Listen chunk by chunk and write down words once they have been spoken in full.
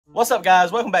What's up,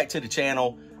 guys? Welcome back to the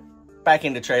channel. Back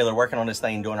in the trailer, working on this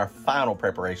thing, doing our final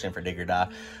preparation for dig or die.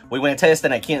 We went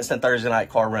testing at Kinston Thursday night.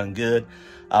 Car run good.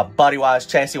 Body-wise,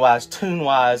 chassis-wise,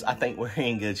 tune-wise, I think we're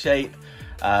in good shape.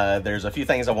 There's a few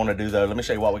things I want to do, though. Let me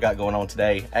show you what we got going on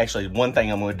today. Actually, one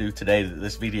thing I'm going to do today that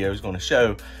this video is going to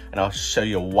show, and I'll show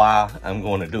you why I'm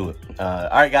going to do it. All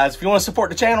right, guys, if you want to support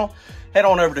the channel, head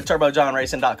on over to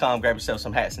turbojohnracing.com, grab yourself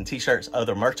some hats and t-shirts,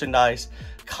 other merchandise.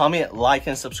 Comment, like,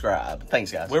 and subscribe.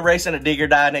 Thanks, guys. We're racing at dig or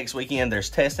die next weekend. There's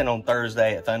testing on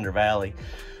Thursday at Thunder Valley.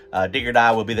 Dig or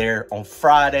die will be there on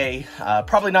Friday.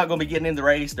 Probably not going to be getting in the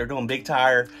race. They're doing big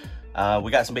tire.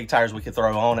 We got some big tires we could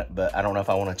throw on it, but I don't know if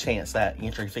I want to chance that.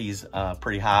 Entry fee's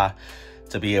pretty high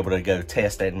to be able to go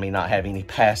test it and me not have any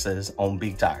passes on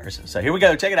big tires. So here we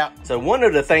go, check it out. So one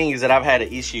of the things that I've had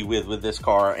an issue with this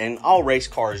car, and all race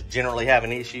cars generally have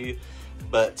an issue,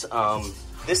 but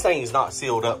this thing is not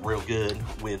sealed up real good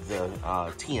with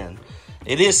the tin.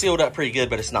 It is sealed up pretty good,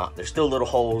 but it's not. There's still little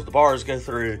holes, the bars go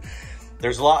through.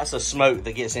 There's lots of smoke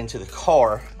that gets into the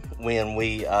car when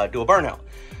we do a burnout.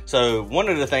 So one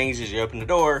of the things is you open the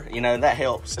door, you know, that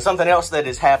helps. Something else that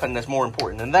has happened that's more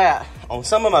important than that, on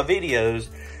some of my videos,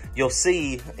 you'll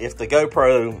see if the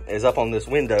GoPro is up on this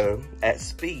window at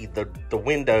speed, the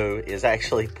window is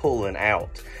actually pulling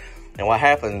out. And what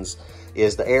happens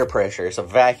is the air pressure, it's a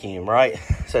vacuum, right?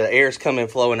 So the air's coming,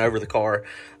 flowing over the car.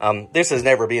 This has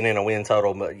never been in a wind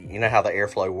tunnel, but you know how the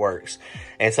airflow works.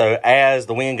 And so as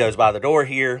the wind goes by the door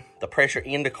here, the pressure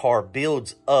in the car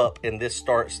builds up and this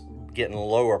starts getting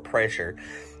lower pressure.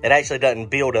 It actually doesn't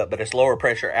build up, but it's lower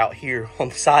pressure out here on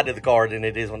the side of the car than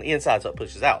it is on the inside, so it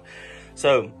pushes out.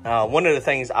 So one of the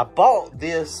things, I bought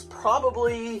this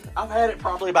I've had it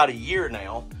probably about a year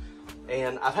now,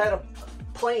 and I've had a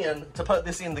plan to put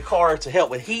this in the car to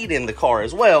help with heat in the car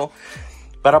as well,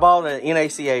 but I bought an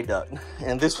NACA duct,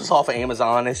 and this was off of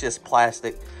Amazon. It's just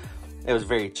plastic. It was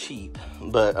very cheap,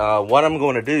 but what I'm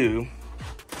going to do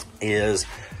is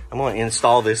I'm going to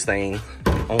install this thing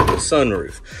on the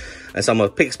sunroof. And so I'm going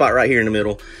to pick a spot right here in the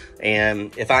middle,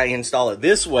 and if I install it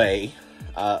this way,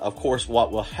 of course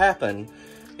what will happen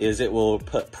is it will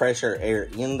put pressure air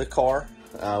in the car,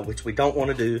 which we don't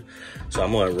want to do. So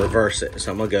I'm going to reverse it.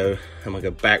 So I'm going to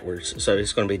go backwards. So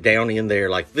it's going to be down in there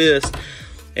like this,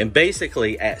 and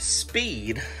basically at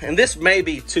speed, and this may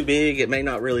be too big, it may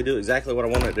not really do exactly what I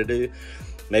want it to do.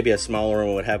 Maybe a smaller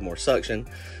one would have more suction.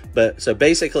 But so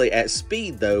basically at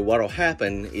speed though, what'll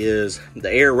happen is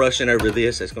the air rushing over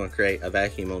this is going to create a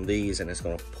vacuum on these, and it's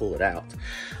going to pull it out.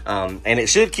 And it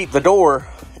should keep the door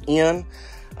in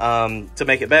to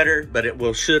make it better, but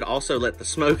it should also let the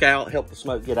smoke out, help the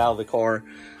smoke get out of the car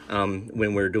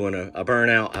when we're doing a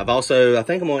burnout. I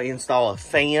think I'm going to install a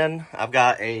fan.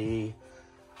 Let me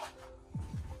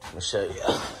show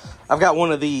you. I've got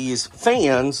one of these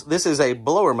fans. This is a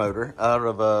blower motor out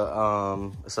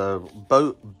of it's a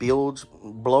boat bilge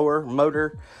blower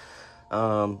motor.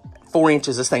 4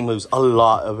 inches, this thing moves a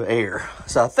lot of air.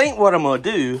 So I think what I'm gonna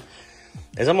do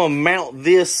is I'm gonna mount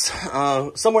this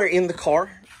somewhere in the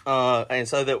car. And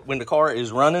so that when the car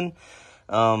is running,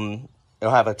 it'll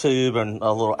have a tube and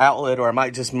a little outlet, or I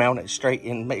might just mount it straight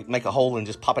and make a hole and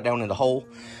just pop it down in the hole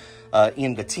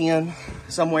in the tin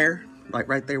somewhere. Like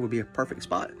right there would be a perfect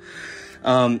spot.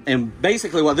 And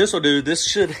basically what this will do, this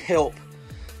should help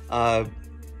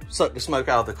suck the smoke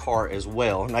out of the car as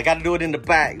well. And I got to do it in the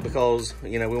back because,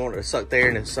 you know, we want it to suck there,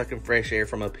 and it's sucking fresh air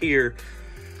from up here.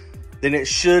 Then it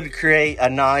should create a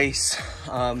nice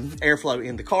airflow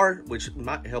in the car, which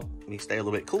might help me stay a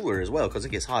little bit cooler as well, because it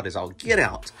gets hot as all get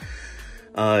out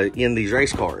in these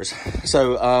race cars.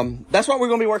 So that's what we're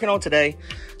going to be working on today.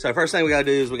 So first thing we got to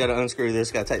do is we got to unscrew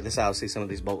this, got to take this out. See, some of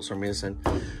these bolts are missing,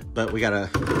 but we got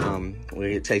to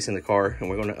we get chasing the car, and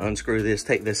we're going to unscrew this,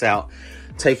 take this out,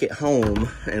 take it home,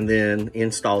 and then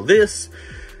install this.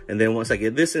 And then once I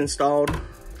get this installed,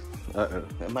 I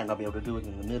might not be able to do it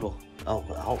in the middle.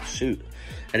 Oh shoot,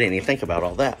 I didn't even think about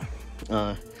all that.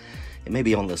 It may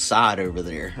be on the side over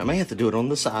there. I may have to do it on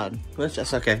the side, but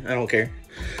that's okay. I don't care.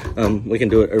 We can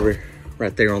do it over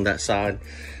right there on that side,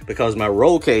 because my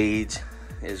roll cage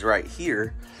is right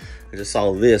here. I just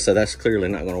saw this, so that's clearly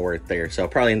not going to work there. So I'll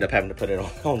probably end up having to put it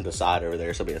on the side over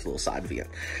there, so it'll be a little side vent.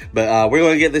 But we're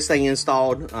going to get this thing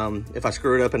installed. If I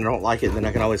screw it up and I don't like it, then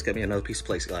I can always get me another piece of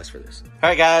plexiglass for this. All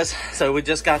right, guys. So we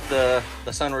just got the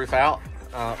sunroof out.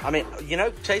 I mean, you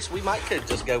know, Chase, we could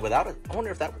just go without it. I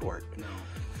wonder if that would work. No.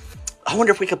 I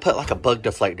wonder if we could put like a bug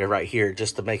deflector right here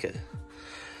just to make it.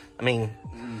 I mean,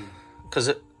 because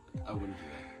I wouldn't do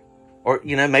that. Or,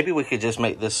 you know, maybe we could just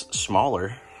make this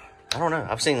smaller. I don't know.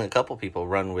 I've seen a couple people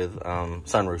run with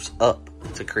sunroofs up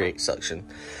to create suction.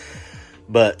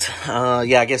 But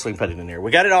yeah, I guess we can put it in there.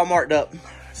 We got it all marked up.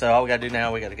 So all we gotta do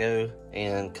now, we gotta go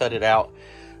and cut it out.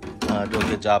 Do a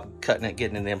good job cutting it,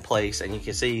 getting it in place. And you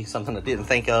can see something I didn't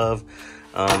think of.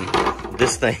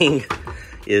 This thing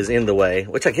is in the way,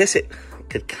 which I guess it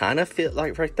could kind of fit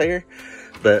like right there.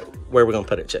 But where we're gonna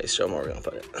put it, Chase? Show them where we're gonna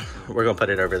put it. We're gonna put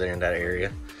it over there in that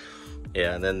area.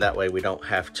 Yeah, and then that way we don't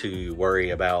have to worry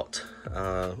about,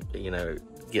 you know,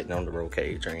 getting on the roll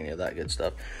cage or any of that good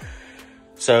stuff.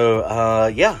 So,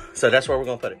 yeah, so that's where we're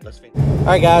gonna put it. Let's finish. All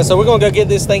right, guys, so we're gonna go get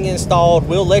this thing installed.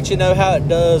 We'll let you know how it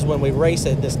does when we race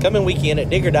it this coming weekend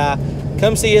at Digger Die.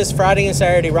 Come see us Friday and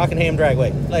Saturday, Rockingham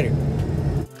Dragway. Later.